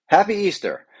Happy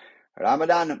Easter,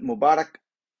 Ramadan Mubarak,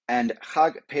 and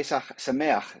Chag Pesach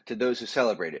Sameach to those who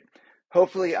celebrate it.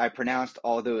 Hopefully, I pronounced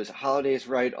all those holidays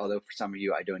right, although for some of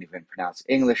you, I don't even pronounce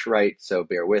English right, so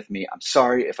bear with me. I'm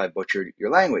sorry if I butchered your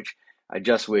language. I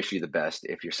just wish you the best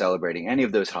if you're celebrating any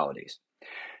of those holidays.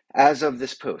 As of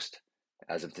this post,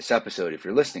 as of this episode, if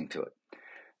you're listening to it,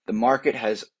 the market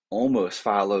has almost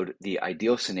followed the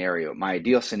ideal scenario, my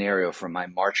ideal scenario from my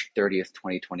March 30th,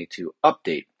 2022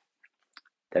 update.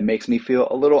 That makes me feel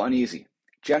a little uneasy.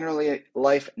 Generally,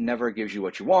 life never gives you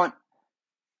what you want.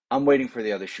 I'm waiting for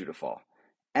the other shoe to fall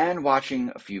and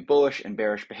watching a few bullish and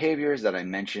bearish behaviors that I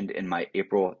mentioned in my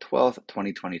April 12th,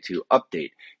 2022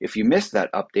 update. If you missed that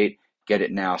update, get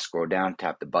it now. Scroll down,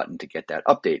 tap the button to get that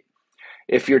update.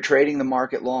 If you're trading the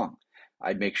market long,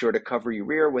 I'd make sure to cover your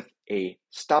rear with a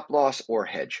stop loss or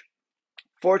hedge.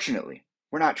 Fortunately,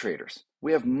 we're not traders.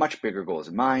 We have much bigger goals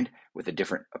in mind with a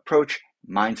different approach,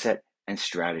 mindset, and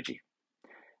strategy.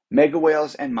 Mega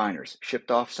whales and miners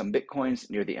shipped off some Bitcoins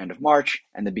near the end of March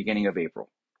and the beginning of April.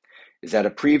 Is that a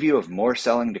preview of more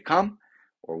selling to come,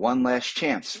 or one last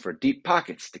chance for deep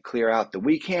pockets to clear out the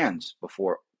weak hands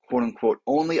before quote-unquote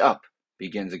only up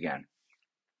begins again?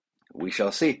 We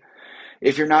shall see.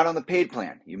 If you're not on the paid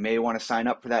plan, you may want to sign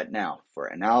up for that now for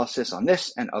analysis on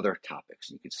this and other topics.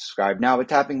 You can subscribe now by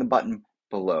tapping the button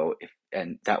below,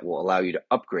 and that will allow you to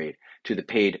upgrade to the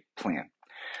paid plan.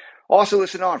 Also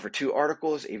listen on for 2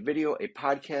 articles, a video, a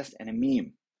podcast, and a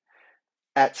meme.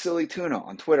 At Silly Tuna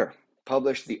on Twitter,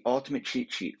 published the ultimate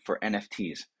cheat sheet for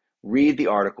NFTs. Read the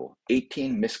article,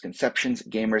 18 Misconceptions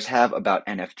Gamers Have About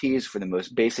NFTs for the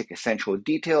most basic essential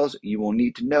details you will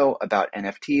need to know about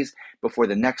NFTs before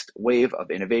the next wave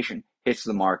of innovation hits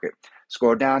the market.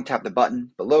 Scroll down, tap the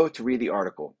button below to read the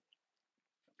article.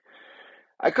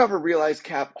 I cover realized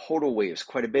cap hodl waves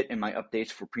quite a bit in my updates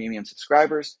for premium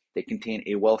subscribers. They contain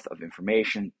a wealth of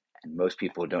information, and most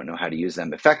people don't know how to use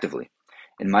them effectively.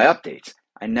 In my updates,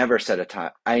 I never set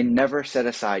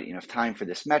aside enough time for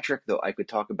this metric, though I could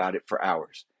talk about it for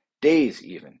hours, days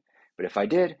even. But if I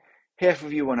did, half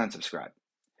of you would unsubscribe.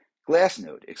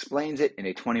 Glassnode explains it in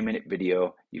a 20-minute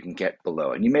video you can get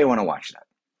below, and you may want to watch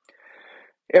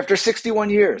that. After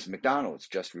 61 years, McDonald's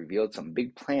just revealed some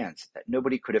big plans that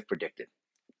nobody could have predicted.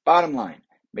 Bottom line,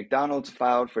 McDonald's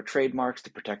filed for trademarks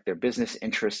to protect their business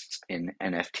interests in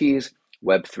NFTs,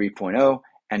 Web 3.0,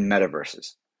 and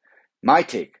metaverses. My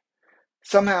take,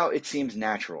 somehow it seems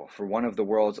natural for one of the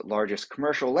world's largest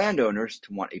commercial landowners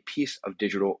to want a piece of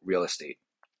digital real estate.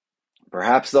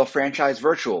 Perhaps they'll franchise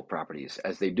virtual properties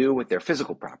as they do with their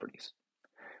physical properties.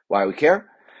 Why we care?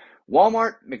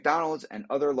 Walmart, McDonald's, and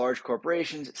other large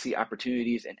corporations see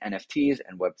opportunities in NFTs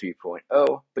and Web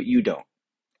 3.0, but you don't.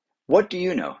 What do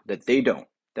you know that they don't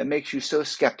that makes you so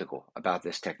skeptical about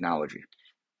this technology?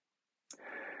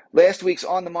 Last week's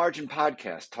On the Margin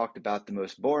podcast talked about the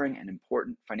most boring and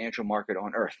important financial market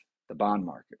on earth, the bond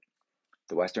market.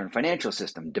 The Western financial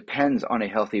system depends on a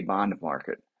healthy bond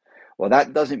market. While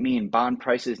that doesn't mean bond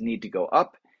prices need to go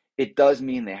up, it does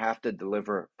mean they have to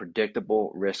deliver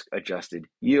predictable risk-adjusted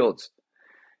yields.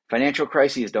 Financial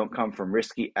crises don't come from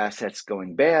risky assets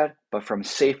going bad, but from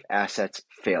safe assets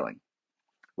failing.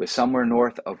 With somewhere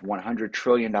north of $100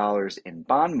 trillion in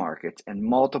bond markets and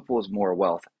multiples more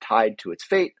wealth tied to its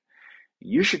fate,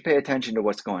 you should pay attention to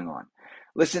what's going on.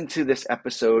 Listen to this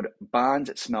episode,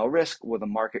 Bonds Smell Risk, Will the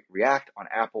Market React, on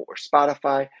Apple or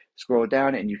Spotify. Scroll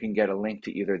down and you can get a link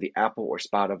to either the Apple or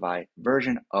Spotify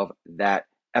version of that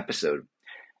episode.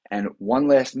 And one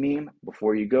last meme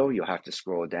before you go, you'll have to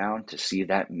scroll down to see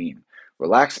that meme.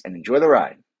 Relax and enjoy the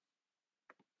ride.